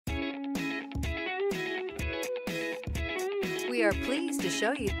We are pleased to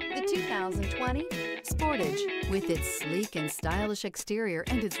show you the 2020 Sportage. With its sleek and stylish exterior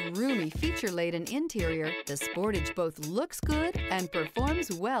and its roomy feature-laden interior, the Sportage both looks good and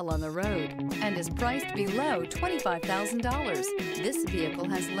performs well on the road and is priced below $25,000. This vehicle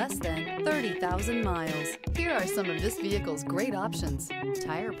has less than 30,000 miles. Here are some of this vehicle's great options: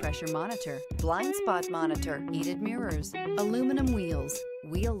 tire pressure monitor, blind spot monitor, heated mirrors, aluminum wheels,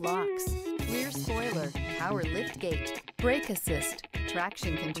 wheel locks, rear spoiler, power liftgate, brake assist,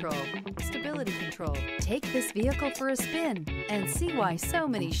 traction control, stability control. Take this vehicle for a spin and see why so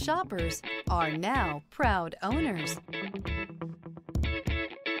many shoppers are now proud owners.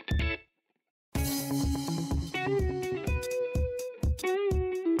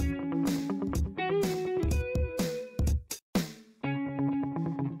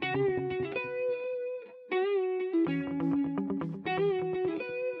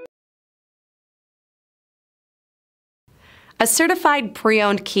 A certified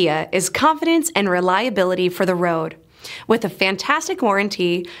pre-owned Kia is confidence and reliability for the road. With a fantastic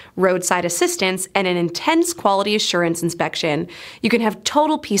warranty, roadside assistance, and an intense quality assurance inspection, you can have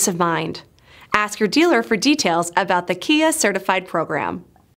total peace of mind. Ask your dealer for details about the Kia Certified program.